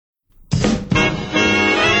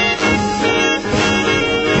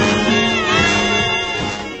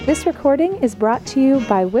This recording is brought to you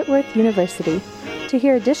by Whitworth University. To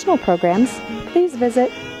hear additional programs, please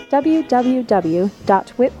visit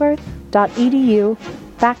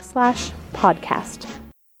www.whitworth.edu/podcast.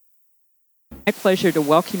 My pleasure to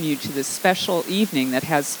welcome you to this special evening that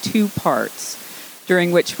has two parts,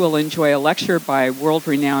 during which we'll enjoy a lecture by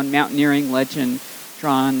world-renowned mountaineering legend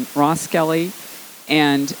John Roskelley,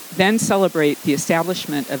 and then celebrate the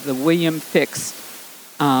establishment of the William Fix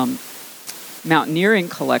Mountaineering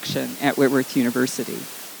Collection at Whitworth University.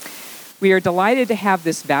 We are delighted to have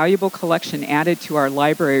this valuable collection added to our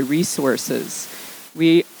library resources.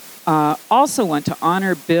 We also want to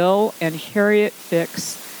honor Bill and Harriet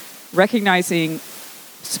Fix, recognizing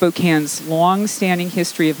Spokane's long-standing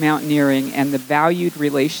history of mountaineering and the valued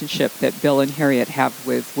relationship that Bill and Harriet have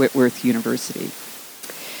with Whitworth University.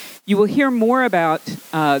 You will hear more about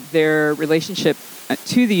their relationship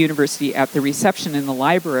to the university at the reception in the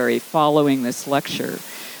library following this lecture.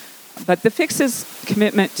 But the Fix's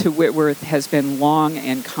commitment to Whitworth has been long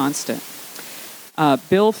and constant.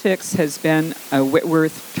 Bill Fix has been a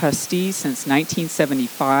Whitworth trustee since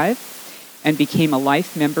 1975 and became a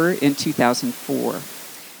life member in 2004.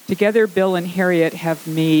 Together, Bill and Harriet have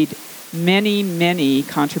made many, many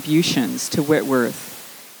contributions to Whitworth,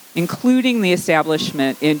 including the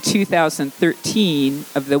establishment in 2013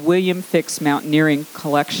 of the William Fix Mountaineering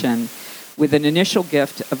Collection with an initial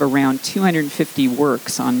gift of around 250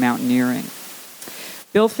 works on mountaineering.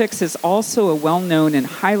 Bill Fix is also a well-known and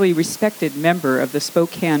highly respected member of the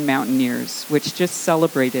Spokane Mountaineers, which just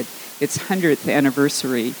celebrated its 100th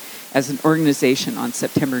anniversary as an organization on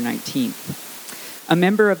September 19th. A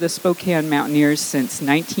member of the Spokane Mountaineers since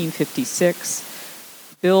 1956,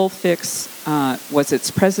 Bill Fix was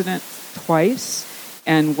its president twice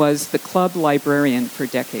and was the club librarian for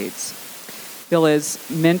decades. Bill has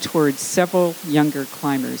mentored several younger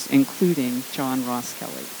climbers, including John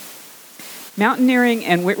Roskelley. Mountaineering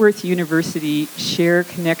and Whitworth University share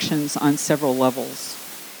connections on several levels.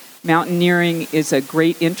 Mountaineering is a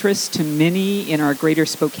great interest to many in our greater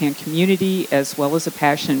Spokane community, as well as a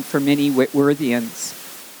passion for many Whitworthians.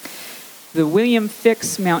 The William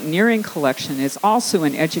Fix Mountaineering Collection is also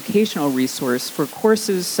an educational resource for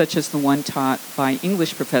courses such as the one taught by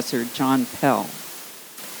English professor John Pell.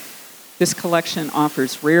 This collection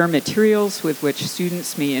offers rare materials with which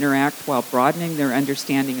students may interact while broadening their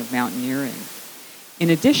understanding of mountaineering. In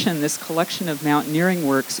addition, this collection of mountaineering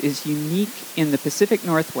works is unique in the Pacific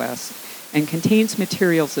Northwest and contains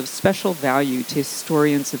materials of special value to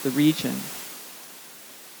historians of the region.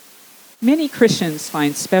 Many Christians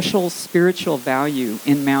find special spiritual value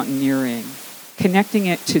in mountaineering, connecting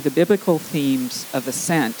it to the biblical themes of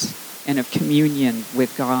ascent and of communion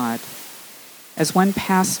with God. As one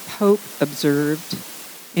past pope observed,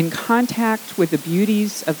 in contact with the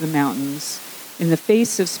beauties of the mountains, in the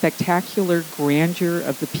face of spectacular grandeur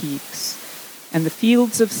of the peaks, and the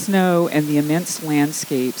fields of snow and the immense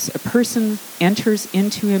landscapes, a person enters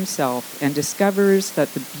into himself and discovers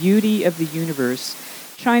that the beauty of the universe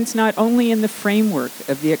shines not only in the framework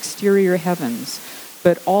of the exterior heavens,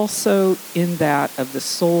 but also in that of the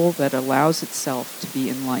soul that allows itself to be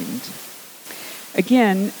enlightened.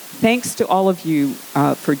 Again, thanks to all of you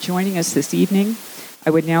for joining us this evening.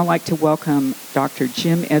 I would now like to welcome Dr.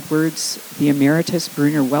 Jim Edwards, the Emeritus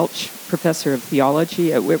Bruner Welch Professor of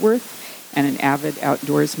Theology at Whitworth and an avid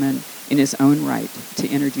outdoorsman in his own right, to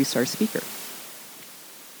introduce our speaker.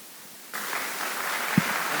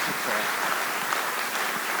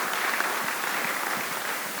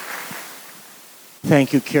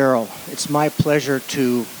 Thank you, Carol. It's my pleasure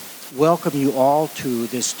to welcome you all to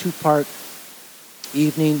this two-part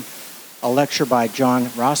evening, a lecture by John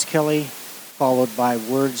Roskelley, followed by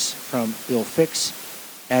words from Bill Fix,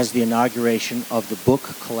 as the inauguration of the book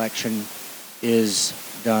collection is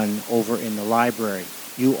done over in the library.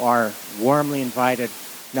 You are warmly invited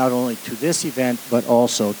not only to this event, but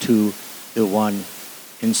also to the one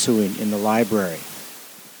ensuing in the library.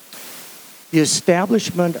 The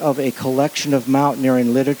establishment of a collection of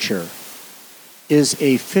mountaineering literature is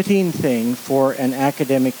a fitting thing for an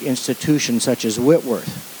academic institution such as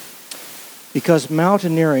Whitworth, because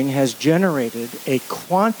mountaineering has generated a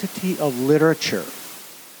quantity of literature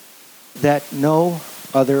that no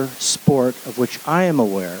other sport of which I am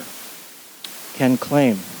aware can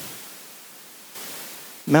claim.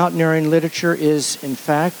 Mountaineering literature is, in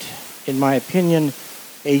fact, in my opinion,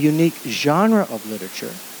 a unique genre of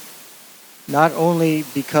literature, not only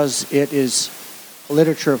because it is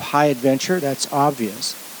literature of high adventure, that's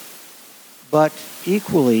obvious, but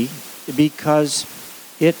equally because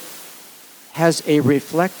it has a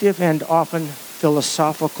reflective and often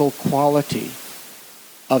philosophical quality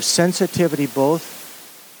of sensitivity both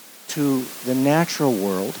to the natural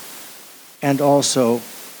world and also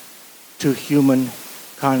to human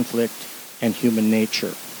conflict and human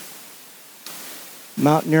nature.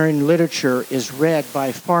 Mountaineering literature is read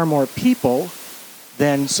by far more people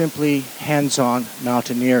than simply hands-on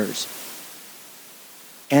mountaineers.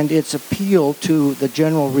 And its appeal to the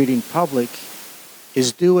general reading public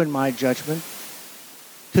is due, in my judgment,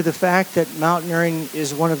 to the fact that mountaineering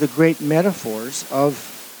is one of the great metaphors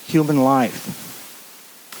of human life,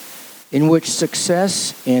 in which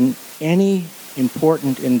success in any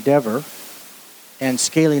important endeavor, and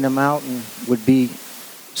scaling a mountain would be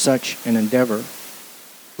such an endeavor,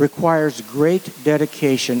 requires great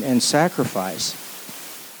dedication and sacrifice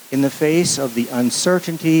in the face of the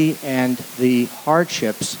uncertainty and the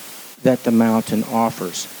hardships that the mountain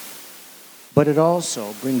offers. But it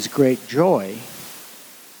also brings great joy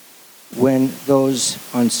when those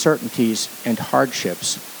uncertainties and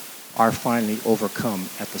hardships are finally overcome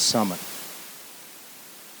at the summit.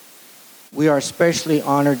 We are especially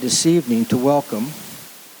honored this evening to welcome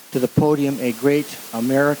to the podium a great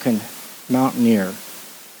American mountaineer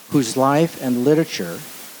whose life and literature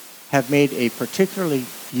have made a particularly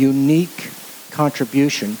unique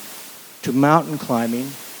contribution to mountain climbing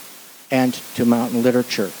and to mountain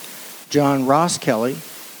literature. John Roskelley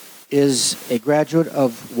is a graduate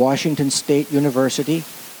of Washington State University.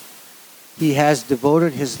 He has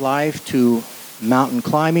devoted his life to mountain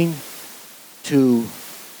climbing, to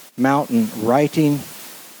mountain writing,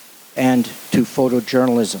 and to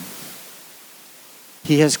photojournalism.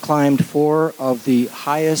 He has climbed 4 of the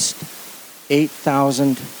highest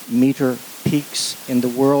 8,000-meter peaks in the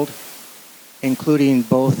world, including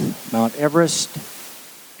both Mount Everest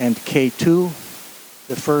and K2,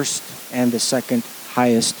 the first and the second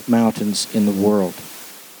highest mountains in the world.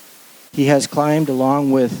 He has climbed,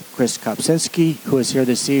 along with Chris Kopczynski, who is here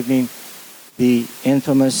this evening, the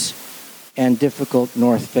infamous and difficult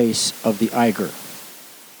north face of the Eiger.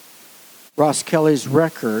 Roskelley's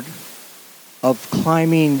record of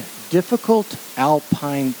climbing difficult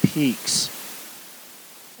alpine peaks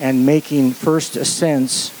and making first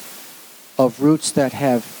ascents of routes that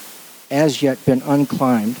have as yet been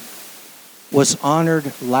unclimbed was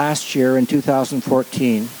honored last year in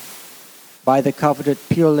 2014 by the coveted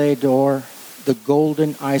Piolet d'Or, the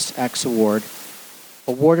Golden Ice Axe Award,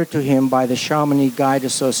 awarded to him by the Chamonix Guide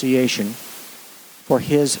Association for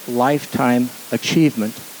his lifetime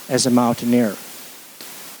achievement as a mountaineer.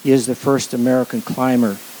 He is the first American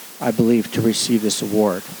climber, I believe, to receive this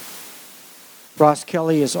award.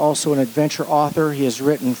 Roskelley is also an adventure author. He has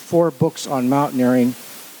written 4 books on mountaineering,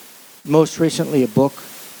 most recently a book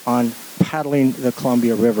on paddling the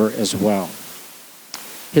Columbia River as well.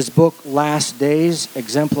 His book, Last Days,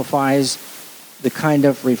 exemplifies the kind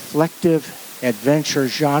of reflective adventure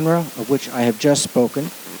genre of which I have just spoken.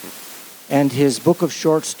 And his book of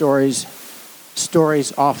short stories,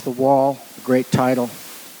 Stories Off the Wall, a great title,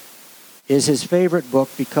 is his favorite book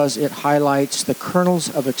because it highlights the kernels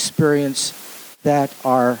of experience that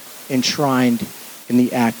are enshrined in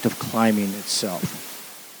the act of climbing itself.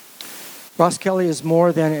 Roskelley is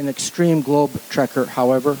more than an extreme globe trekker,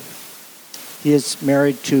 however. He is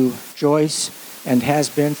married to Joyce and has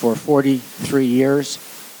been for 43 years.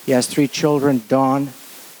 He has 3 children, Dawn,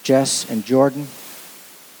 Jess, and Jordan.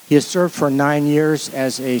 He has served for 9 years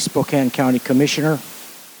as a Spokane County Commissioner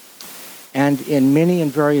and in many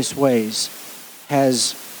and various ways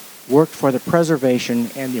has worked for the preservation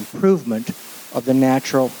and improvement of the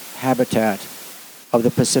natural habitat of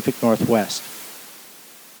the Pacific Northwest.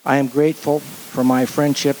 I am grateful for my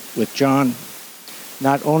friendship with John,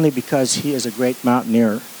 not only because he is a great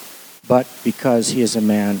mountaineer, but because he is a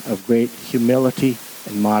man of great humility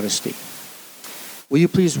and modesty. Will you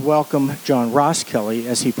please welcome John Roskelley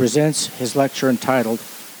as he presents his lecture entitled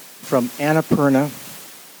From Annapurna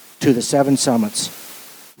to the 7 Summits,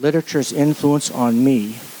 Literature's Influence on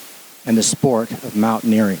Me and the Sport of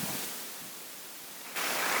Mountaineering.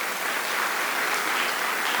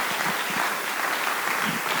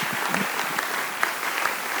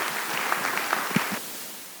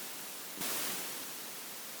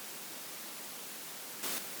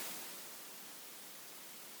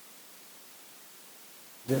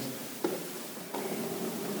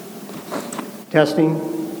 Testing.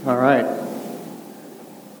 All right.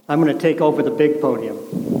 I'm going to take over the big podium.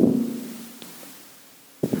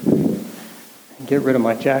 Get rid of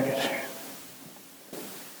my jacket.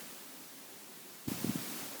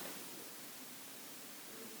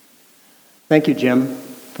 Thank you, Jim,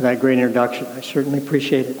 for that great introduction. I certainly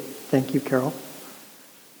appreciate it. Thank you, Carol.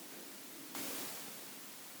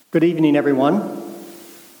 Good evening, everyone.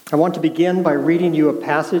 I want to begin by reading you a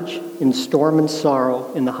passage in Storm and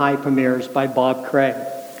Sorrow in the High Pamirs by Bob Craig.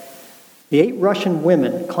 The 8 Russian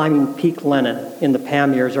women climbing Peak Lenin in the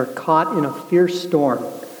Pamirs are caught in a fierce storm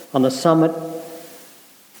on the summit,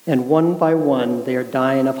 and one by one they are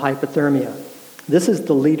dying of hypothermia. This is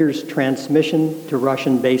the leader's transmission to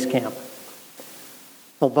Russian base camp.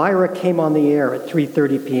 Elvira came on the air at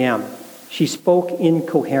 3:30 p.m. She spoke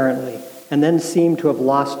incoherently and then seemed to have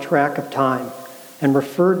lost track of time and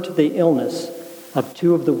referred to the illness of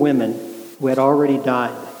 2 of the women who had already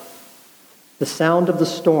died. The sound of the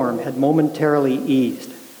storm had momentarily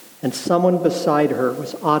eased, and someone beside her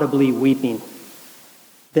was audibly weeping.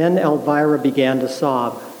 Then Elvira began to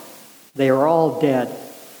sob. "They are all dead.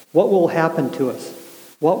 What will happen to us?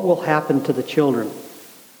 What will happen to the children?"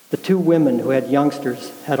 The 2 women who had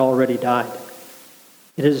youngsters had already died.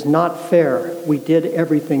 "It is not fair. We did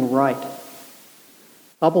everything right."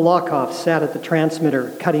 Abalakov sat at the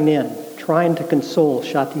transmitter, cutting in, trying to console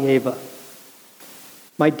Shatieva.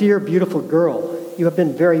 "My dear, beautiful girl, you have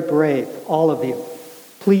been very brave, all of you.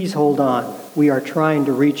 Please hold on. We are trying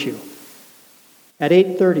to reach you." At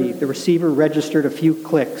 8:30, the receiver registered a few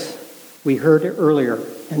clicks we heard earlier,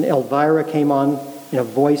 and Elvira came on in a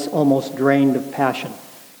voice almost drained of passion.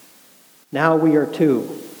 "Now we are 2,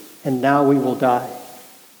 and now we will die.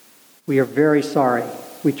 We are very sorry.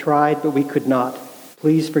 We tried, but we could not.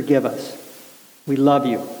 Please forgive us. We love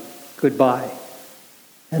you. Goodbye."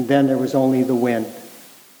 And then there was only the wind.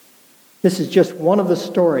 This is just one of the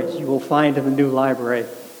stories you will find in the new library.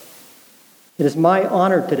 It is my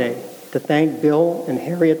honor today to thank Bill and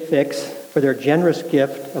Harriet Fix for their generous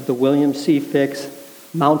gift of the William C. Fix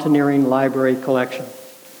Mountaineering Library Collection,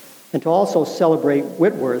 and to also celebrate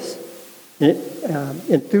Whitworth's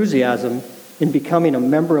enthusiasm in becoming a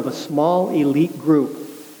member of a small elite group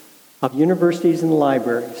of universities and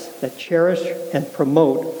libraries that cherish and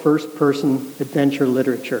promote first-person adventure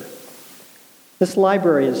literature. This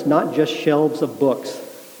library is not just shelves of books.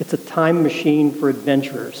 It's a time machine for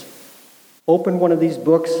adventurers. Open one of these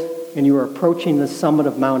books and you are approaching the summit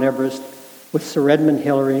of Mount Everest with Sir Edmund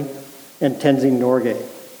Hillary and Tenzing Norgay.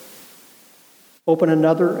 Open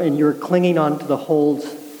another and you're clinging onto the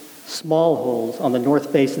small holes on the north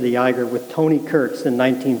face of the Eiger with Tony Kurtz in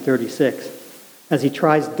 1936, as he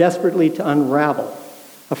tries desperately to unravel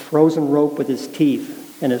a frozen rope with his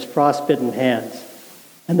teeth and his frostbitten hands,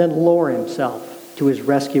 and then lower himself to his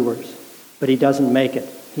rescuers, but he doesn't make it.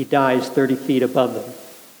 He dies 30 feet above them.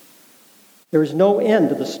 There is no end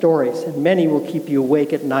to the stories, and many will keep you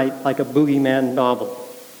awake at night like a boogeyman novel.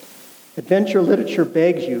 Adventure literature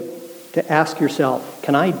begs you to ask yourself,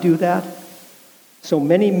 can I do that? So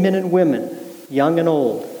many men and women, young and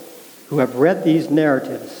old, who have read these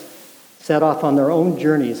narratives set off on their own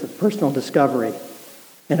journeys of personal discovery,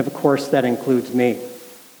 and of course that includes me.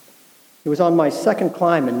 It was on my second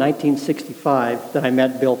climb in 1965 that I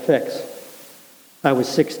met Bill Fix. I was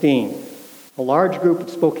 16. A large group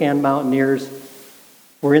of Spokane mountaineers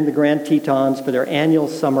were in the Grand Tetons for their annual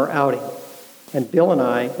summer outing, and Bill and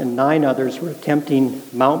I and 9 others were attempting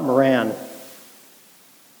Mount Moran.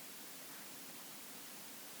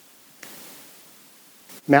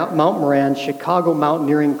 Mount Moran, Chicago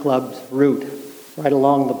Mountaineering Club's route, right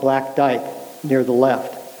along the Black Dike near the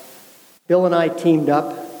left. Bill and I teamed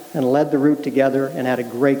up and led the route together and had a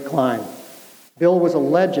great climb. Bill was a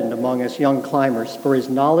legend among us young climbers for his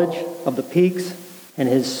knowledge of the peaks and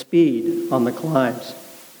his speed on the climbs.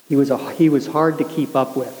 He was hard to keep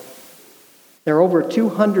up with. There are over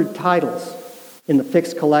 200 titles in the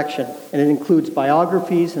Fix collection, and it includes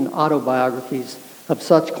biographies and autobiographies of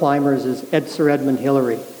such climbers as Sir Edmund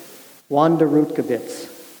Hillary, Wanda Rutgevitz,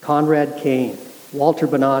 Conrad Kane, Walter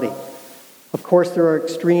Bonatti. Of course, there are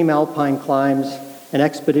extreme alpine climbs and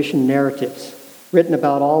expedition narratives written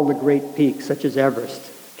about all the great peaks such as Everest,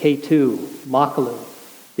 K2, Makalu,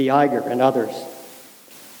 the Eiger, and others.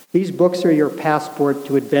 These books are your passport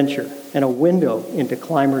to adventure and a window into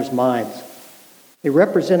climbers' minds. They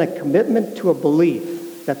represent a commitment to a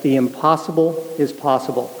belief that the impossible is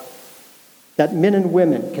possible, that men and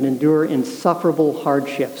women can endure insufferable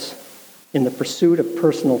hardships in the pursuit of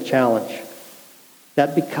personal challenge,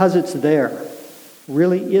 that because it's there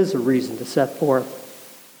really is a reason to set forth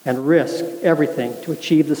and risk everything to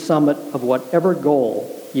achieve the summit of whatever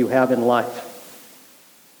goal you have in life.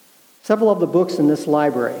 Several of the books in this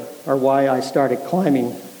library are why I started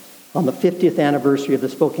climbing on the 50th anniversary of the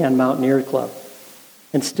Spokane Mountaineer Club,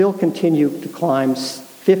 and still continue to climb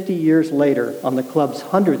 50 years later on the club's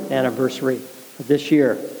 100th anniversary of this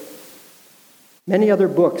year. Many other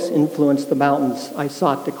books influenced the mountains I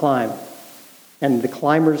sought to climb and the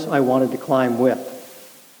climbers I wanted to climb with.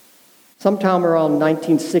 Sometime around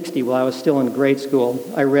 1960, while I was still in grade school,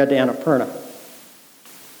 I read Annapurna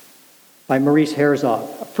by Maurice Herzog,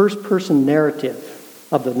 a first-person narrative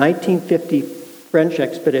of the 1950 French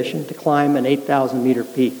expedition to climb an 8,000-meter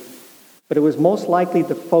peak. But it was most likely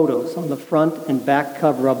the photos on the front and back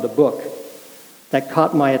cover of the book that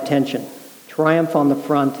caught my attention. Triumph on the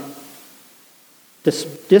front,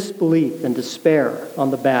 disbelief and despair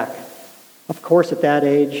on the back. Of course, at that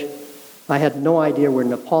age, I had no idea where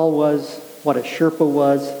Nepal was, what a Sherpa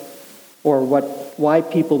was, or why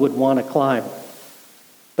people would want to climb.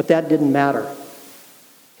 But that didn't matter.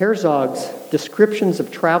 Herzog's descriptions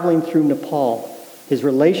of traveling through Nepal, his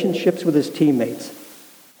relationships with his teammates,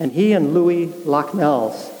 and he and Louis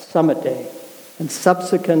Lachenel's summit day and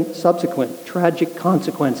subsequent tragic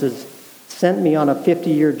consequences sent me on a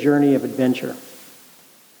 50-year journey of adventure.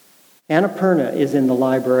 Annapurna is in the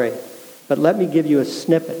library, but let me give you a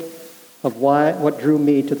snippet of what drew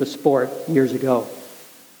me to the sport years ago.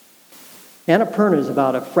 Annapurna is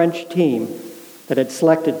about a French team that had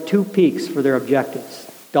selected 2 peaks for their objectives,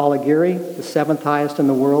 Dhaulagiri, the 7th highest in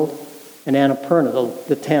the world, and Annapurna,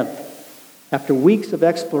 the 10th. After weeks of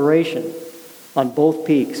exploration on both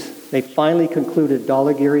peaks, they finally concluded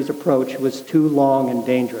Dhaulagiri's approach was too long and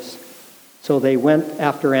dangerous. So they went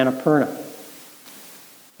after Annapurna,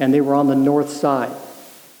 and they were on the north side.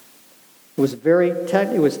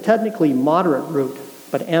 It was technically moderate route,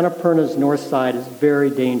 but Annapurna's north side is very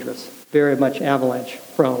dangerous, very much avalanche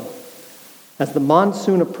prone. As the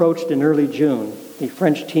monsoon approached in early June, the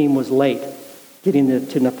French team was late getting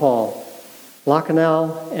to Nepal.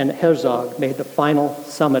 Lachenel and Herzog made the final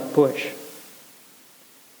summit push.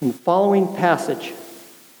 In following passage,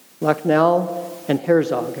 Lachenel and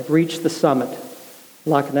Herzog have reached the summit.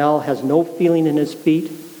 Lachenel has no feeling in his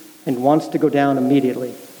feet and wants to go down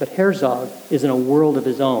immediately, but Herzog is in a world of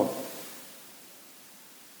his own.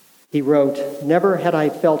 He wrote, "Never had I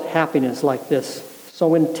felt happiness like this,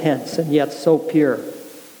 so intense and yet so pure.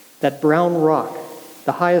 That brown rock,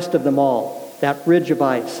 the highest of them all, that ridge of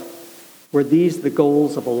ice, were these the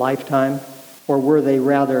goals of a lifetime, or were they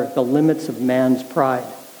rather the limits of man's pride?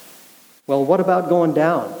 Well, what about going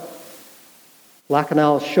down?"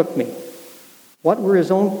 Lachenel shook me. What were his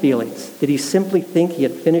own feelings? Did he simply think he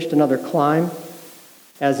had finished another climb?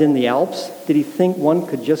 As in the Alps, did he think one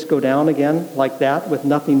could just go down again like that with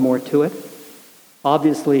nothing more to it?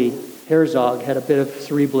 Obviously, Herzog had a bit of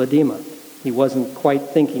cerebral edema. He wasn't quite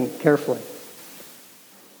thinking carefully.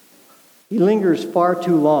 He lingers far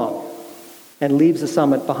too long and leaves the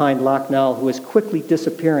summit behind Lachenel, who is quickly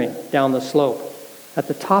disappearing down the slope. At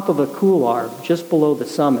the top of a couloir just below the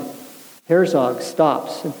summit, Herzog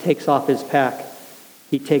stops and takes off his pack.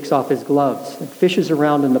 He takes off his gloves and fishes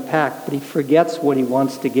around in the pack, but he forgets what he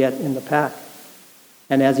wants to get in the pack.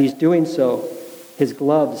 And as he's doing so, his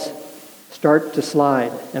gloves start to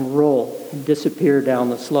slide and roll and disappear down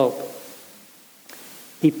the slope.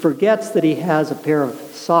 He forgets that he has a pair of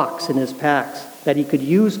socks in his packs that he could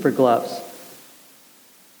use for gloves.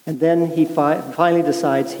 And then he finally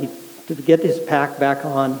decides to get his pack back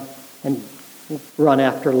on and run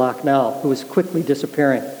after Lachenel, who is quickly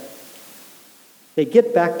disappearing. They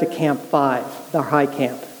get back to Camp 5, their high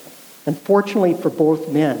camp. And fortunately for both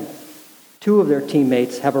men, 2 of their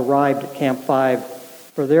teammates have arrived at Camp 5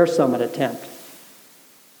 for their summit attempt.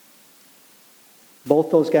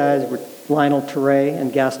 Both those guys were Lionel Terray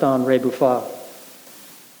and Gaston Rebouffat.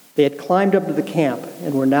 They had climbed up to the camp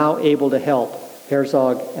and were now able to help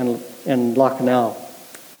Herzog and Lachenel.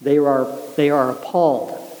 They are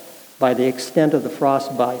appalled by the extent of the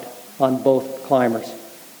frostbite on both climbers.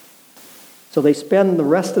 So they spend the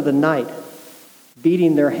rest of the night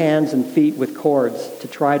beating their hands and feet with cords to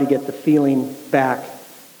try to get the feeling back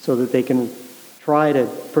so that they can try to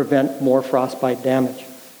prevent more frostbite damage.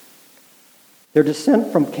 Their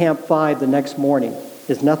descent from Camp 5 the next morning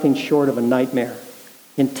is nothing short of a nightmare.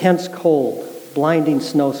 Intense cold, blinding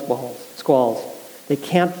snow squalls. They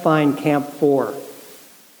can't find Camp 4,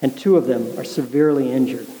 and 2 of them are severely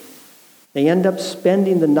injured. They end up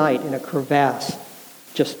spending the night in a crevasse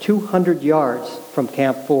just 200 yards from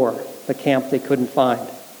Camp 4, the camp they couldn't find.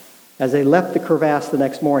 As they left the crevasse the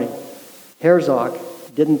next morning, Herzog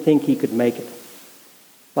didn't think he could make it.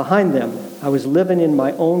 Behind them, I was living in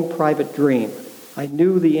my own private dream. I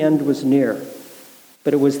knew the end was near,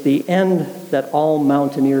 but it was the end that all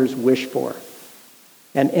mountaineers wish for,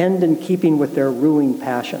 an end in keeping with their ruling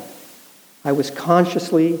passion. I was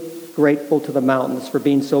consciously grateful to the mountains for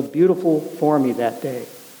being so beautiful for me that day,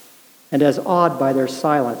 and as awed by their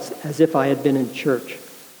silence as if I had been in church.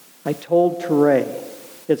 I told Terray,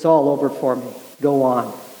 "It's all over for me. Go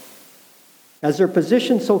on." As their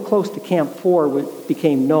position so close to Camp 4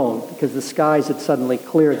 became known, because the skies had suddenly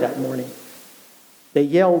cleared that morning, they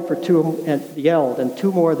yelled, and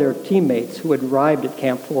two more of their teammates who had arrived at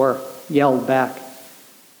Camp 4 yelled back.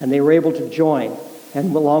 And they were able to join.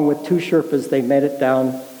 And along with two Sherpas, they made it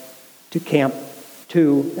down to Camp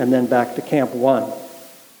 2 and then back to Camp 1.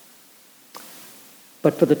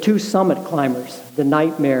 But for the two summit climbers, the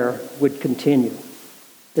nightmare would continue.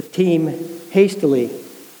 The team hastily...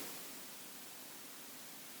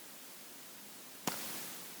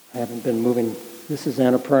 I haven't been moving. This is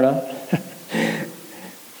Annapurna.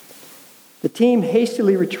 The team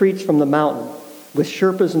hastily retreats from the mountain with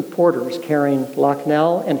Sherpas and porters carrying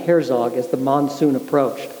Lochnail and Herzog as the monsoon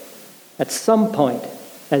approached. At some point,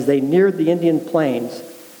 as they neared the Indian Plains,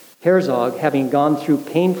 Herzog, having gone through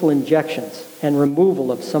painful injections and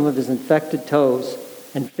removal of some of his infected toes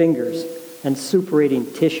and fingers and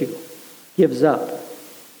suppurating tissue, gives up.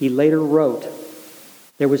 He later wrote,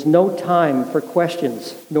 "There was no time for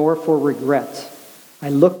questions nor for regrets. I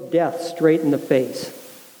looked death straight in the face,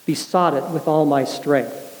 besought it with all my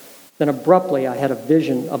strength. Then abruptly I had a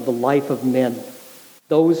vision of the life of men.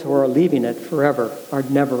 Those who are leaving it forever are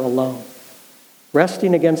never alone.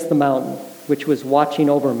 Resting against the mountain, which was watching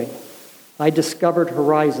over me, I discovered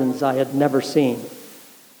horizons I had never seen.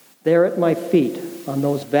 There at my feet, on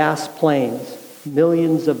those vast plains,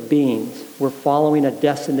 millions of beings were following a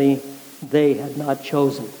destiny they had not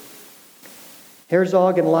chosen."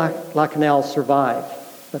 Herzog and Lochnail survive,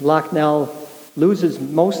 but Lochnail loses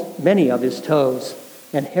many of his toes,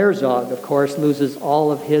 and Herzog, of course, loses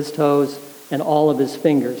all of his toes and all of his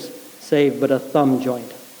fingers, save but a thumb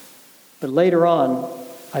joint. But later on,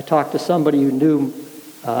 I talked to somebody who knew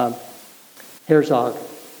Herzog,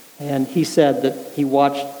 and he said that he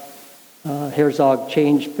watched Herzog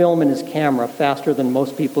change film in his camera faster than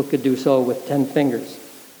most people could do so with 10 fingers.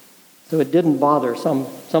 So it didn't bother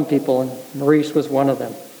some people, and Maurice was one of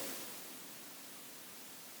them.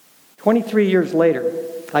 23 years later,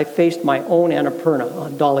 I faced my own Annapurna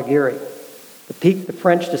on Dhaulagiri, the peak the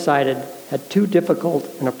French decided had too difficult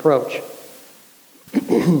an approach.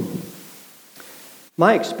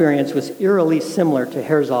 My experience was eerily similar to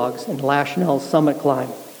Herzog's and Lochnail's summit climb.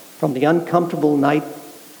 From the uncomfortable night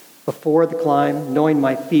before the climb, knowing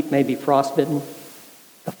my feet may be frostbitten,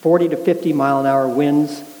 the 40 to 50 mile an hour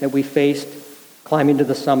winds that we faced climbing to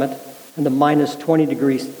the summit, and the minus 20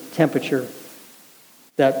 degrees temperature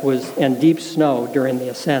and deep snow during the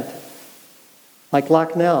ascent. Like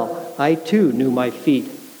Lochnail, I too knew my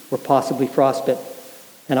feet were possibly frostbitten,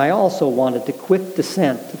 and I also wanted the quick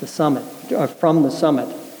descent to the summit, from the summit,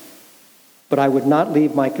 but I would not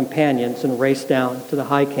leave my companions and race down to the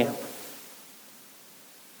high camp.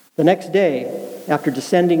 The next day, after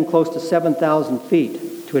descending close to 7,000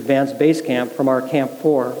 feet to advance base camp from our Camp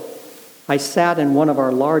 4, I sat in one of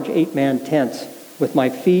our large 8-man tents with my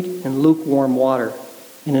feet in lukewarm water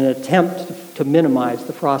in an attempt to minimize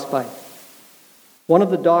the frostbite. One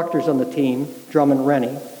of the doctors on the team, Drummond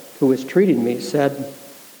Rennie, who was treating me, said,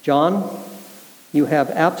 "John, you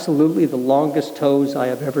have absolutely the longest toes I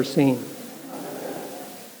have ever seen.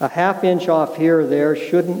 A half inch off here or there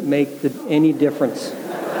shouldn't make any difference."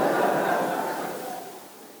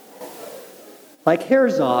 Like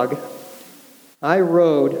Herzog, I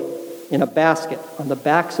rode in a basket on the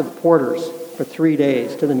backs of porters for 3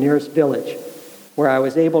 days to the nearest village, where I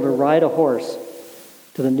was able to ride a horse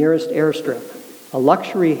to the nearest airstrip, a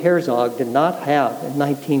luxury Herzog did not have in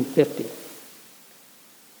 1950.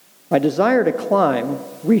 My desire to climb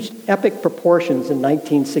reached epic proportions in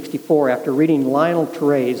 1964 after reading Lionel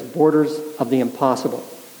Terre's Borders of the Impossible.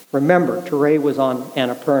 Remember, Terre was on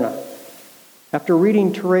Annapurna. After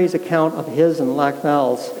reading Terre's account of his and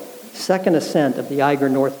Lochnail's second ascent of the Eiger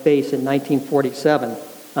North Face in 1947,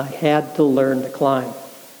 I had to learn to climb.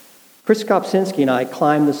 Chris Kopczynski and I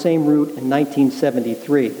climbed the same route in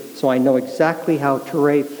 1973, so I know exactly how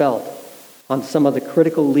Terre felt on some of the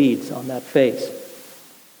critical leads on that face.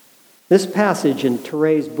 This passage in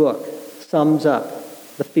Terre's book sums up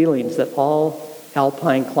the feelings that all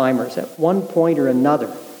alpine climbers at one point or another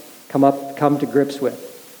come to grips with.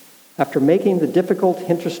 After making the difficult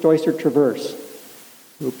Hinterstoicer traverse,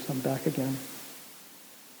 I'm back again.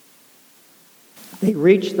 They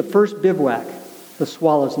reached the first bivouac, the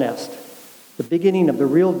Swallow's Nest, the beginning of the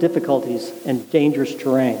real difficulties and dangerous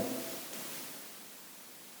terrain.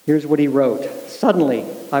 Here's what he wrote. "Suddenly,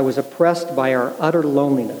 I was oppressed by our utter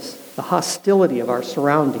loneliness. The hostility of our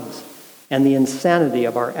surroundings and the insanity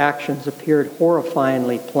of our actions appeared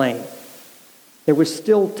horrifyingly plain. There was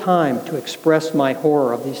still time to express my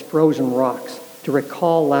horror of these frozen rocks, to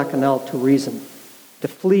recall Lochnail to reason, to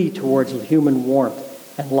flee towards human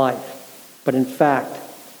warmth and life. but in fact,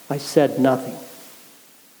 I said nothing.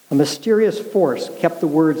 A mysterious force kept the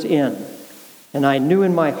words in, and I knew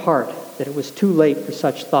in my heart that it was too late for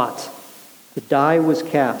such thoughts. The die was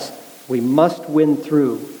cast. We must win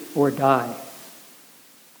through or die.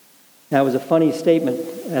 That was a funny statement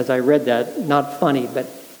as I read that. Not funny, but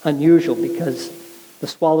unusual, because the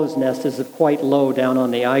swallow's nest is quite low down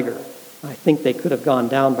on the Eiger. I think they could have gone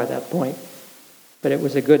down by that point, but it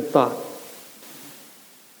was a good thought.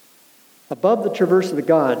 Above the Traverse of the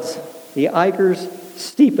Gods, the Eiger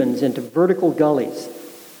steepens into vertical gullies,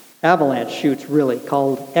 avalanche chutes really,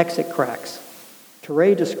 called exit cracks.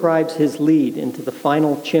 Terray describes his lead into the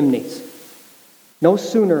final chimneys. No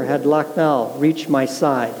sooner had Lucknow reached my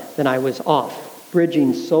side than I was off,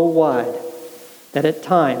 bridging so wide that at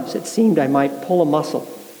times it seemed I might pull a muscle.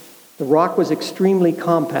 The rock was extremely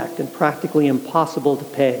compact and practically impossible to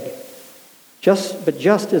peg. But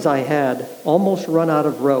just as I had almost run out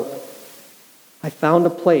of rope, I found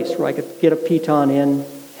a place where I could get a piton in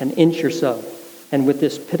an inch or so, and with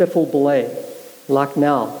this pitiful belay,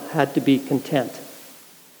 Lucknow had to be content.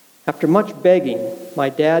 After much begging, my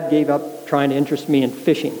dad gave up trying to interest me in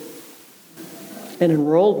fishing and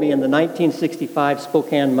enrolled me in the 1965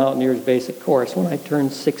 Spokane Mountaineers basic course when I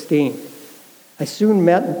turned 16. I soon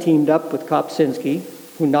met and teamed up with Kopczynski,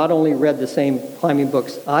 who not only read the same climbing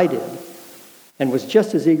books I did and was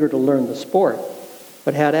just as eager to learn the sport,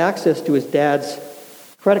 but had access to his dad's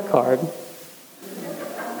credit card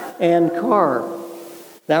and car.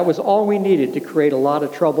 That was all we needed to create a lot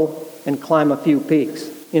of trouble and climb a few peaks,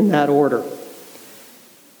 in that order.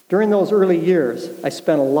 During those early years, I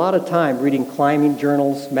spent a lot of time reading climbing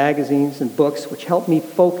journals, magazines, and books, which helped me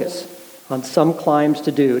focus on some climbs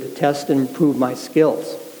to do to test and improve my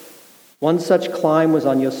skills. One such climb was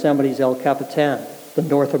on Yosemite's El Capitan, the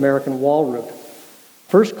North American wall route,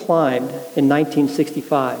 first climbed in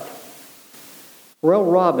 1965. Royal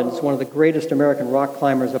Robbins, one of the greatest American rock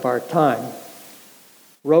climbers of our time,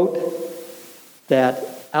 wrote that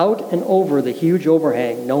out and over the huge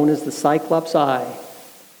overhang known as the Cyclops Eye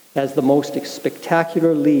as the most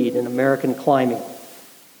spectacular lead in American climbing.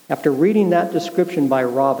 After reading that description by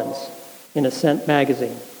Robbins in Ascent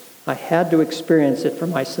magazine, I had to experience it for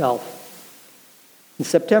myself. In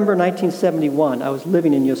September 1971, I was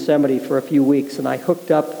living in Yosemite for a few weeks, and I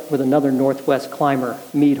hooked up with another Northwest climber,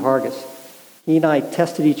 Meade Hargis. He and I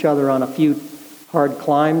tested each other on a few hard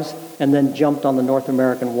climbs and then jumped on the North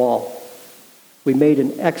American wall. We made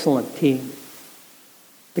an excellent team.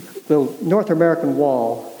 The North American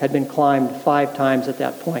wall had been climbed 5 times at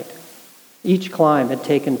that point. Each climb had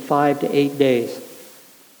taken 5 to 8 days.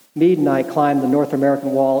 Meade and I climbed the North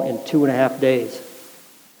American wall in 2.5 days.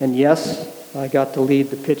 And yes, I got to lead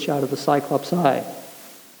the pitch out of the Cyclops Eye.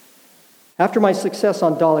 After my success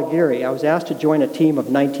on Dhaulagiri, I was asked to join a team of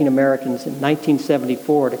 19 Americans in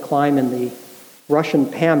 1974 to climb in the Russian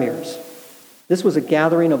Pamirs. This was a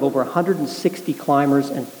gathering of over 160 climbers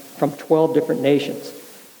from 12 different nations.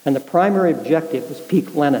 And the primary objective was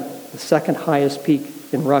Peak Lenin, the second highest peak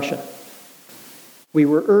in Russia. We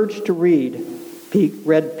were urged to read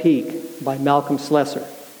Red Peak by Malcolm Slessor,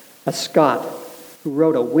 a Scot who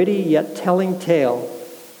wrote a witty yet telling tale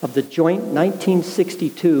of the joint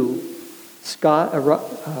 1962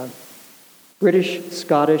 British,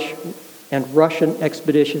 Scottish, and Russian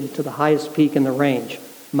expedition to the highest peak in the range,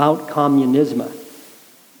 Mount Communisma.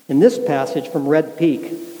 In this passage from Red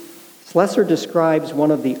Peak, Slessor describes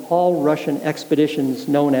one of the all-Russian expeditions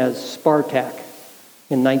known as Spartak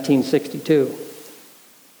in 1962.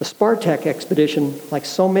 The Spartak expedition, like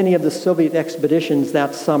so many of the Soviet expeditions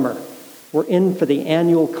that summer, were in for the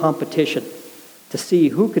annual competition to see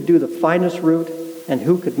who could do the finest route and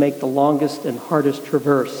who could make the longest and hardest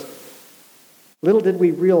traverse. Little did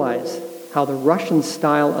we realize how the Russian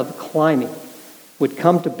style of climbing would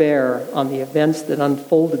come to bear on the events that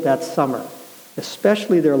unfolded that summer,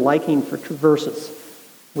 especially their liking for traverses,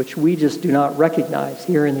 which we just do not recognize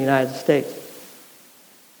here in the United States.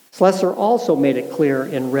 Slessor also made it clear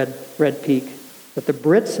in Red Peak that the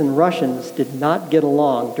Brits and Russians did not get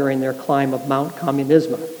along during their climb of Mount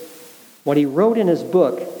Communisma. What he wrote in his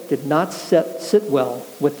book did not sit well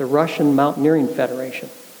with the Russian Mountaineering Federation.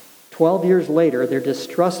 12 years later, their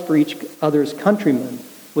distrust for each other's countrymen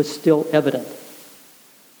was still evident.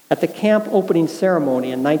 At the camp opening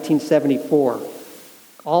ceremony in 1974,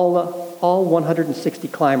 all 160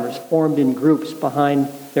 climbers formed in groups behind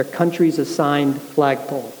their country's assigned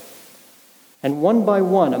flagpole. And one by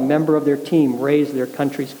one, a member of their team raised their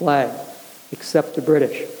country's flag, except the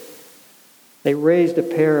British. They raised a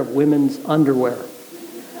pair of women's underwear.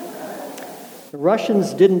 The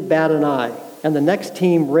Russians didn't bat an eye, and the next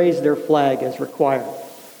team raised their flag as required.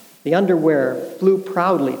 The underwear flew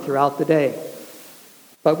proudly throughout the day,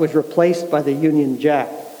 but was replaced by the Union Jack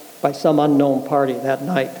by some unknown party that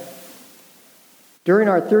night. During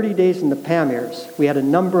our 30 days in the Pamirs, we had a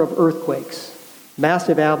number of earthquakes,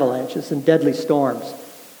 massive avalanches, and deadly storms.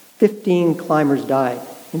 15 climbers died,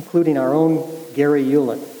 including our own Gary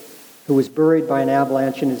Ulan, who was buried by an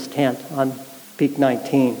avalanche in his tent on Peak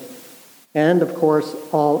 19. And, of course,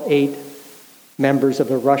 all 8 members of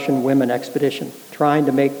the Russian women expedition, trying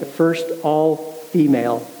to make the first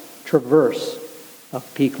all-female traverse of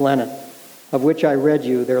Peak Lenin, of which I read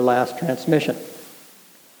you their last transmission.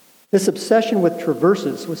 This obsession with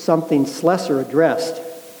traverses was something Slessor addressed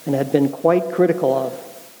and had been quite critical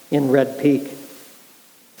of in Red Peak.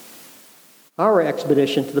 Our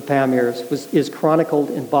expedition to the Pamirs is chronicled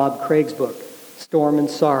in Bob Craig's book, Storm and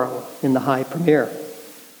Sorrow in the High Premier.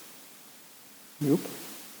 Nope,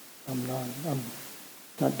 I'm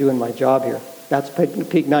not doing my job here. That's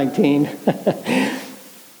Peak 19.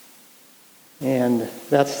 And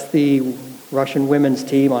that's the Russian women's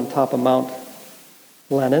team on top of Mount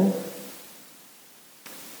Lenin.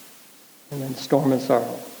 And then Storm and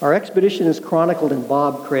Sorrow. Our expedition is chronicled in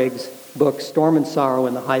Bob Craig's book, Storm and Sorrow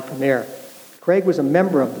in the High Premier. Craig was a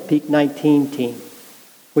member of the Peak 19 team,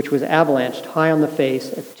 which was avalanched high on the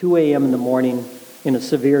face at 2 a.m. in the morning in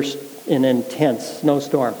an intense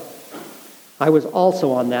snowstorm. I was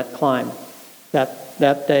also on that climb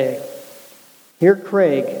that day. Here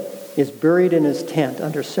Craig is buried in his tent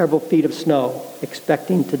under several feet of snow,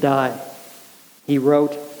 expecting to die. He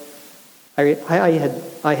wrote,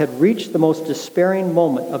 I had reached the most despairing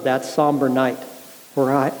moment of that somber night,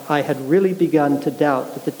 where I had really begun to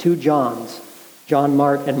doubt that the 2 Johns, John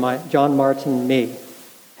Martin and me,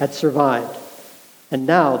 had survived. And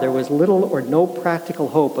now there was little or no practical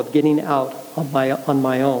hope of getting out on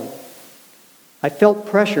my own. I felt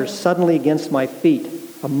pressure suddenly against my feet.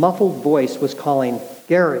 A muffled voice was calling,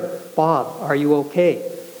 "Gary, Bob, are you okay?"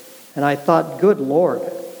 And I thought, good Lord,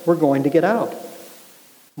 we're going to get out.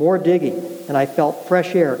 More digging, and I felt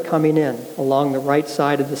fresh air coming in along the right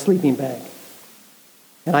side of the sleeping bag.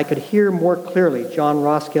 And I could hear more clearly John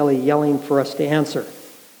Roskelley yelling for us to answer.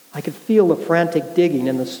 I could feel the frantic digging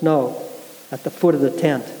in the snow at the foot of the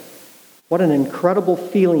tent. What an incredible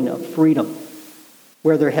feeling of freedom,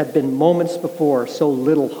 where there had been moments before so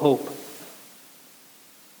little hope.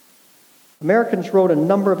 Americans wrote a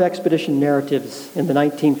number of expedition narratives in the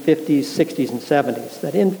 1950s, 60s, and 70s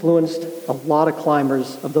that influenced a lot of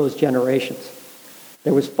climbers of those generations.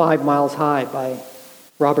 There was 5 Miles High by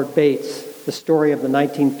Robert Bates, the story of the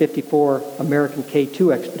 1954 American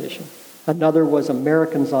K2 expedition. Another was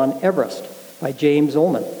Americans on Everest by James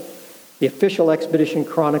Ullman, the official expedition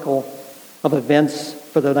chronicle of events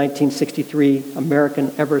for the 1963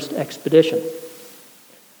 American Everest expedition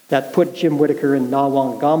that put Jim Whittaker and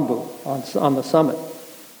Nawang Gambu on the summit.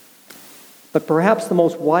 But perhaps the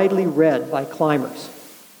most widely read by climbers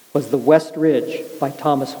was The West Ridge by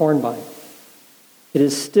Thomas Hornbein. It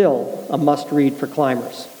is still a must-read for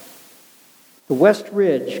climbers. The West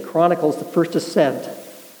Ridge chronicles the first ascent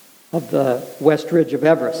of the West Ridge of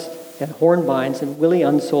Everest and Hornbein's and Willie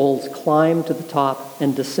Unsold's climb to the top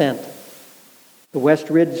and descent. The West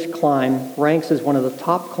Ridge climb ranks as one of the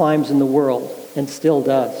top climbs in the world and still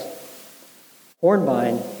does.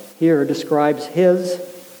 Hornbein here describes his,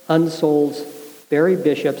 Unsold's, Barry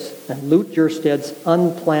Bishop's, and Lute Jersted's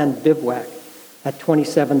unplanned bivouac at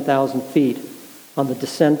 27,000 feet on the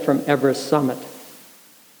descent from Everest summit.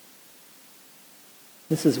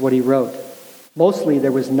 This is what he wrote. Mostly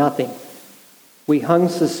there was nothing. We hung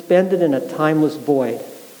suspended in a timeless void.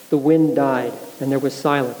 The wind died, and there was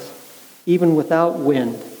silence. Even without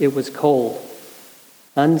wind, it was cold.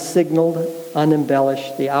 Unsignaled,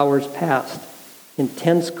 unembellished, the hours passed.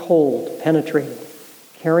 Intense cold penetrated,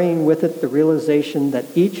 carrying with it the realization that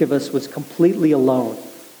each of us was completely alone.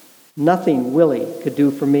 Nothing Willie could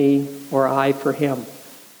do for me or I for him.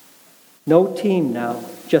 No team now,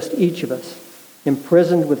 just each of us,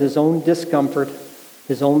 imprisoned with his own discomfort,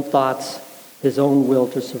 his own thoughts, his own will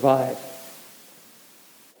to survive.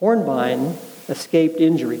 Hornbein escaped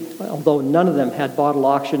injury, although none of them had bottled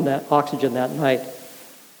oxygen that night.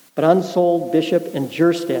 But Unsold, Bishop, and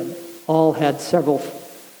Jersted all had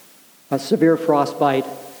a severe frostbite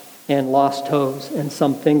and lost toes and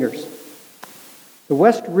some fingers. The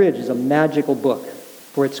West Ridge is a magical book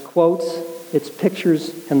for its quotes, its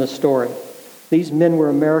pictures, and the story. These men were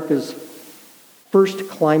America's first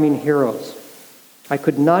climbing heroes. I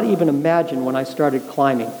could not even imagine when I started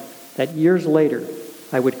climbing that years later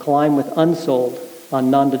I would climb with Unsold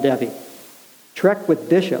on Nanda Devi, trek with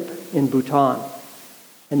Bishop in Bhutan,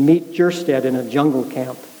 and meet Jersted in a jungle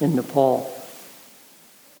camp in Nepal.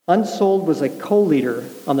 Unsold was a co-leader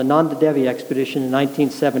on the Nanda Devi expedition in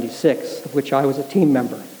 1976, of which I was a team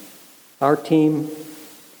member. Our team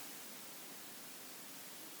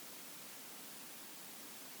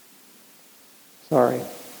Sorry,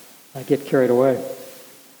 I get carried away.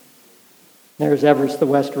 There's Everest, the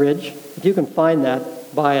West Ridge. If you can find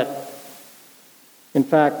that, buy it. In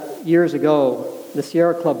fact, years ago, the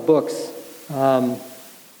Sierra Club books,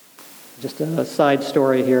 just a side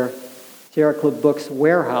story here, Sierra Club books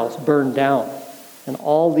warehouse burned down, and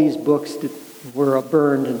all these books were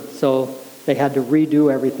burned, and so they had to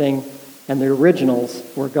redo everything, and the originals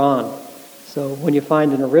were gone. So when you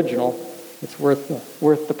find an original, it's worth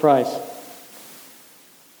the price.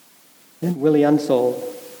 And Willie Unsold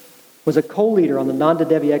was a co-leader on the Nanda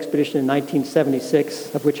Devi expedition in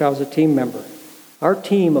 1976, of which I was a team member. Our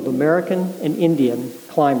team of American and Indian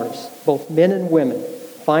climbers, both men and women,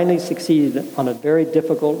 finally succeeded on a very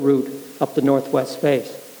difficult route up the northwest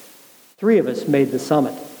face. 3 of us made the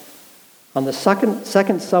summit. On the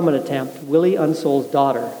second summit attempt, Willie Unsold's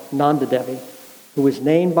daughter, Nanda Devi, who was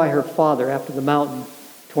named by her father after the mountain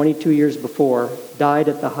 22 years before, died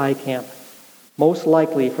at the high camp, most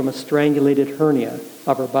likely from a strangulated hernia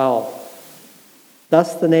of her bowel.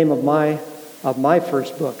 Thus the name of my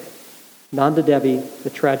first book, Nanda Devi, The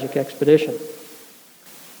Tragic Expedition.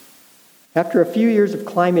 After a few years of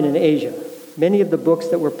climbing in Asia, many of the books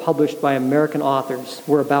that were published by American authors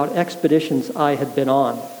were about expeditions I had been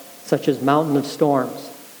on, such as Mountain of Storms,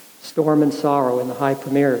 Storm and Sorrow in the High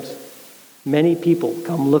Premiers, Many People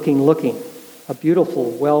Come Looking, a beautiful,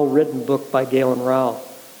 well-written book by Galen Rowell,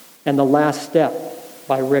 and The Last Step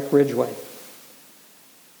by Rick Ridgway.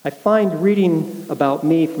 I find reading about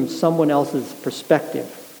me from someone else's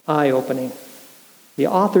perspective eye-opening. The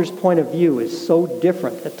author's point of view is so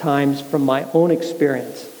different at times from my own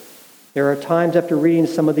experience. There are times after reading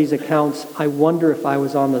some of these accounts, I wonder if I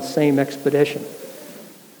was on the same expedition.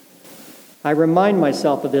 I remind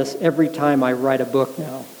myself of this every time I write a book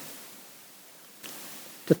now.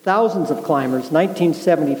 To thousands of climbers,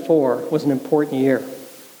 1974 was an important year.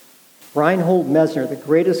 Reinhold Messner, the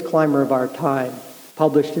greatest climber of our time,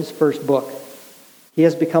 published his first book. He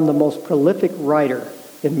has become the most prolific writer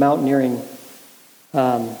in mountaineering,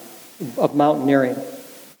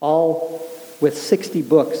 all with 60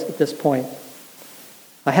 books at this point.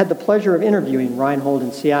 I had the pleasure of interviewing Reinhold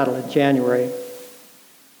in Seattle in January,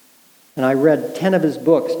 and I read 10 of his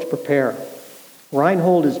books to prepare.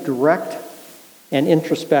 Reinhold is direct and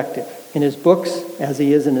introspective in his books as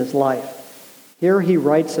he is in his life. Here he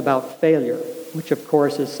writes about failure, which of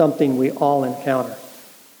course is something we all encounter.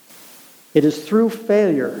 It is through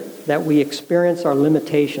failure that we experience our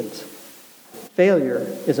limitations. Failure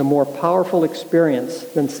is a more powerful experience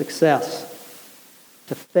than success.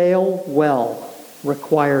 To fail well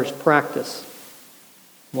requires practice.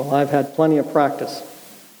 Well, I've had plenty of practice.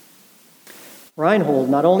 Reinhold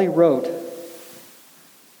not only wrote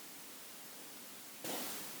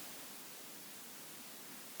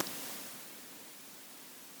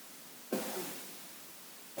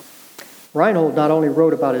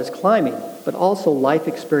about his climbing, but also life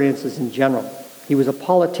experiences in general. He was a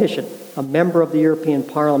politician, a member of the European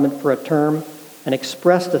Parliament for a term, and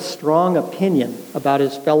expressed a strong opinion about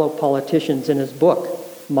his fellow politicians in his book,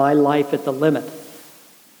 My Life at the Limit.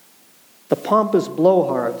 The pompous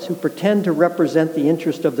blowhards who pretend to represent the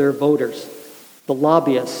interest of their voters, the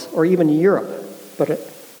lobbyists, or even Europe,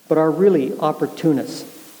 but are really opportunists,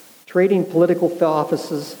 trading political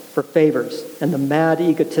offices for favors, and the mad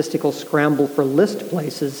egotistical scramble for list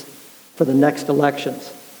places for the next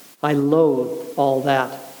elections. I loathe all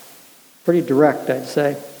that. Pretty direct, I'd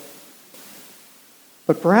say.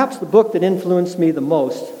 But perhaps the book that influenced me the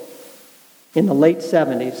most in the late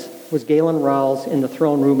 70s was Galen Rowell's In the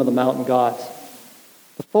Throne Room of the Mountain Gods.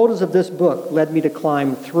 The photos of this book led me to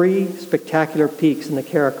climb 3 spectacular peaks in the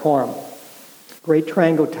Karakoram. Great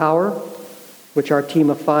Trango Tower, which our team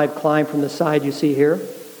of 5 climbed from the side you see here.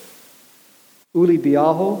 Uli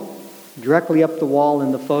Biaho, directly up the wall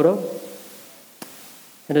in the photo.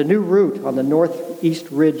 And a new route on the northeast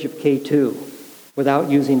ridge of K2 without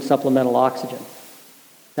using supplemental oxygen.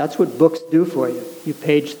 That's what books do for you. You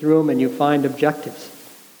page through them and you find objectives.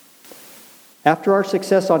 After our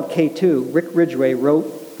success on K2, Rick Ridgway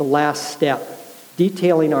wrote The Last Step,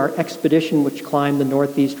 detailing our expedition which climbed the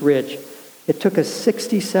northeast ridge. It took us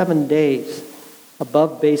 67 days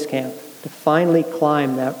above base camp to finally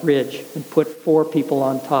climb that ridge and put 4 people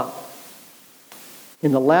on top.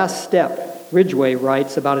 In The Last Step, Ridgway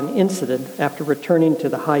writes about an incident after returning to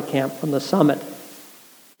the high camp from the summit.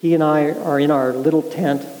 He and I are in our little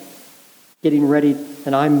tent, getting ready,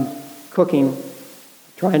 and I'm cooking,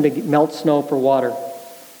 trying to melt snow for water.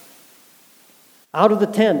 "Out of the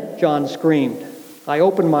tent," John screamed. I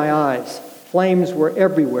opened my eyes. Flames were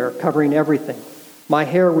everywhere, covering everything. My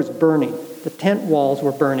hair was burning. The tent walls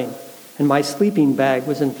were burning, and my sleeping bag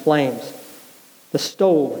was in flames. The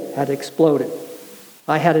stove had exploded.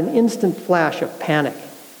 I had an instant flash of panic,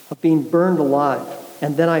 of being burned alive,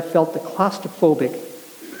 and then I felt the claustrophobia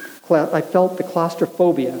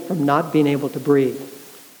from not being able to breathe.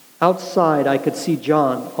 Outside, I could see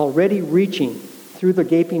John already reaching through the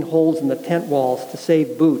gaping holes in the tent walls to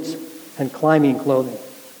save boots and climbing clothing.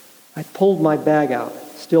 I pulled my bag out,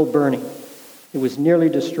 still burning. It was nearly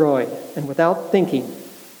destroyed, and without thinking,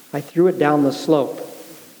 I threw it down the slope.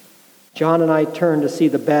 John and I turned to see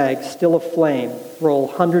the bag, still aflame, roll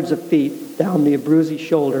hundreds of feet down the Abruzzi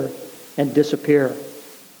shoulder and disappear.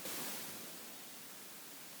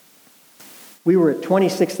 We were at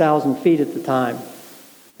 26,000 feet at the time,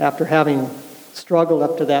 after having struggled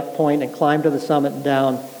up to that point and climbed to the summit and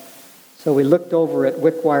down. So we looked over at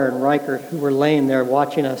Wickwire and Reichert, who were laying there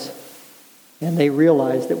watching us, and they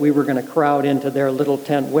realized that we were going to crowd into their little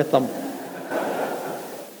tent with them,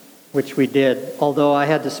 which we did, although I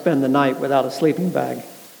had to spend the night without a sleeping bag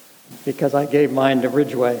because I gave mine to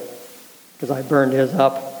Ridgway because I burned his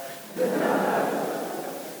up.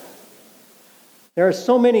 There are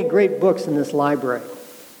so many great books in this library.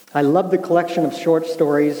 I love the collection of short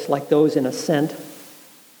stories like those in Ascent,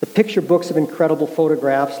 the picture books of incredible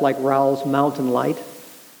photographs like Raoul's Mountain Light,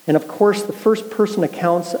 and of course the first-person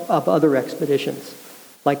accounts of other expeditions,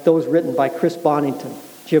 like those written by Chris Bonington,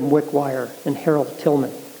 Jim Wickwire, and Harold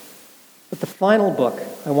Tillman. But the final book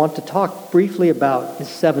I want to talk briefly about is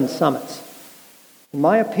Seven Summits. In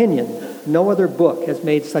my opinion, no other book has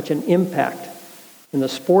made such an impact in the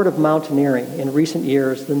sport of mountaineering in recent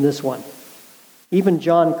years than this one. Even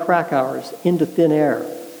John Krakauer's Into Thin Air,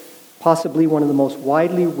 possibly one of the most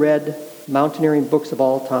widely read mountaineering books of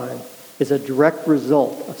all time, is a direct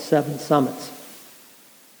result of Seven Summits.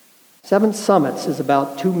 Seven Summits is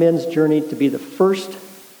about two men's journey to be the first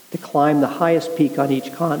to climb the highest peak on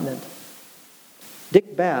each continent.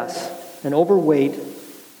 Dick Bass, an overweight,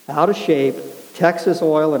 out of shape, Texas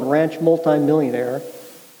oil and ranch multimillionaire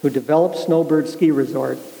who developed Snowbird Ski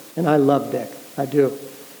Resort, and I love Dick, I do,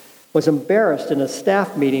 was embarrassed in a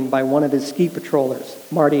staff meeting by one of his ski patrollers,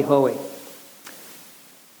 Marty Hoey,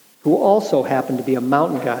 who also happened to be a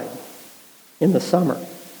mountain guide in the summer.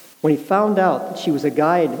 When he found out that she was a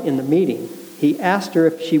guide in the meeting, he asked her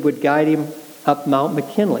if she would guide him up Mount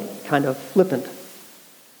McKinley, kind of flippantly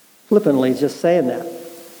just saying that.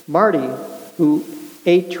 Marty, who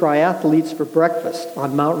ate triathletes for breakfast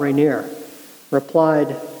on Mount Rainier,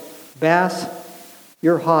 replied, "Bass,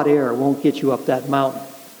 your hot air won't get you up that mountain."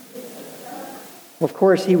 Of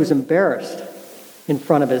course, he was embarrassed in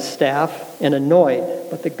front of his staff and annoyed,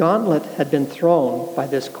 but the gauntlet had been thrown by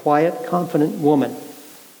this quiet, confident woman,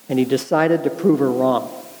 and he decided to prove her wrong.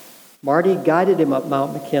 Marty guided him up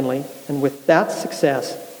Mount McKinley, and with that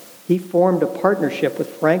success, he formed a partnership with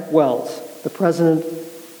Frank Wells, the president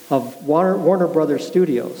of Warner Brothers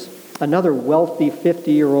Studios, another wealthy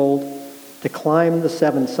 50-year-old, to climb the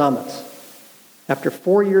Seven Summits. After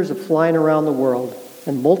 4 years of flying around the world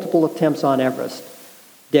and multiple attempts on Everest,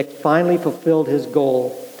 Dick finally fulfilled his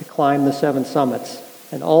goal to climb the Seven Summits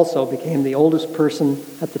and also became the oldest person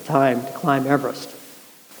at the time to climb Everest.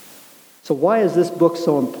 So why is this book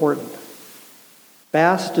so important?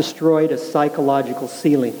 Bass destroyed a psychological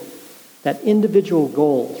ceiling that individual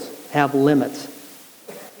goals have limits.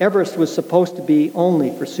 Everest was supposed to be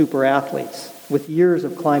only for super athletes with years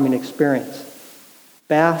of climbing experience.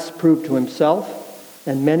 Bass proved to himself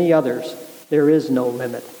and many others there is no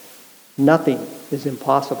limit. Nothing is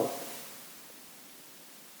impossible.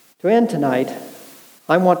 To end tonight,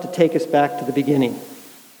 I want to take us back to the beginning.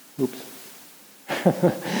 Oops.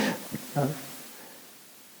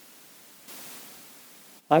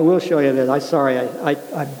 I will show you this. I'm sorry. I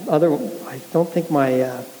don't think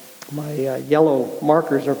my yellow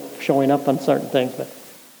markers are showing up on certain things, but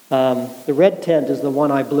the red tent is the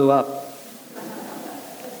one I blew up,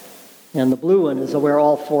 and the blue one is where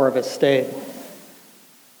all four of us stayed.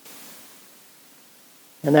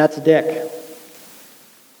 And that's Dick,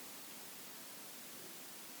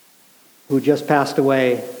 who just passed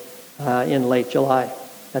away in late July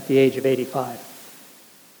at the age of 85.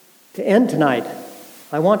 To end tonight,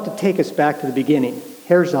 I want to take us back to the beginning,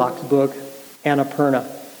 Herzog's book, Annapurna.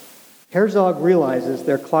 Herzog realizes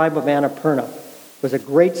their climb of Annapurna was a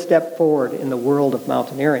great step forward in the world of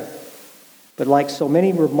mountaineering. But like so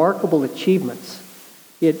many remarkable achievements,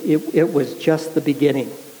 it was just the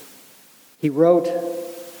beginning. He wrote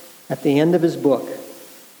at the end of his book,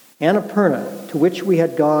 Annapurna, to which we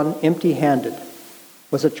had gone empty-handed,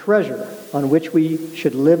 was a treasure on which we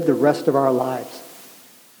should live the rest of our lives.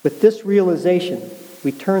 With this realization,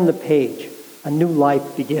 we turn the page. A new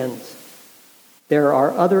life begins. There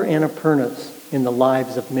are other Annapurnas in the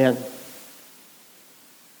lives of men.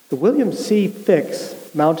 The William C. Fix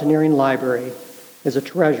Mountaineering Library is a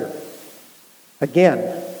treasure.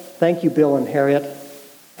 Again, thank you, Bill and Harriet,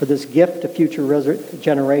 for this gift to future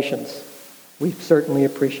generations. We certainly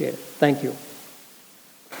appreciate it. Thank you.